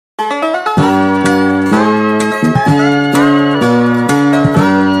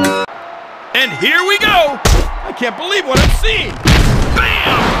can't believe what I'm seeing.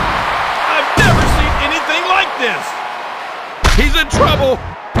 Bam! I've never seen anything like this. He's in trouble.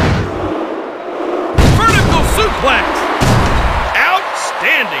 Vertical suplex.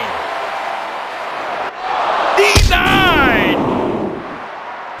 Outstanding. Denied.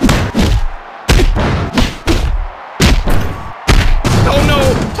 Oh no,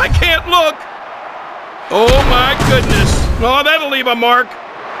 I can't look. Oh my goodness. Oh, that'll leave a mark.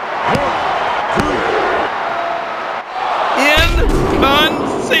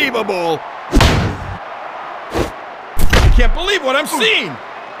 Inconceivable. I can't believe what I'm seeing.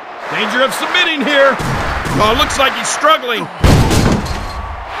 Danger of submitting here. Oh, looks like he's struggling.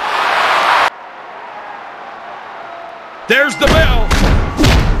 There's the bell.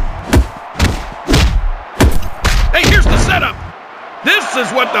 Hey, here's the setup. This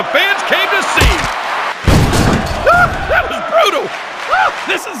is what the fans came to see. Ah, that was brutal. Ah,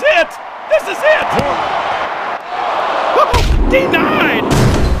 this is it. This is it. Oh, denied.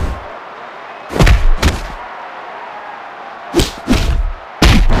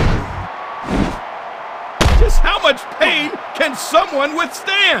 Just how much pain can someone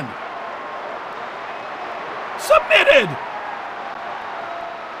withstand? Submitted.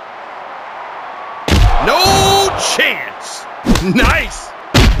 No chance. Nice.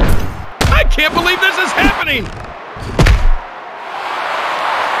 I can't believe this is happening.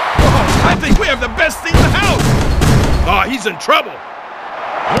 Oh, I think we have the best thing in the house. Oh, he's in trouble.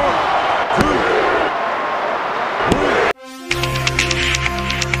 1, 2.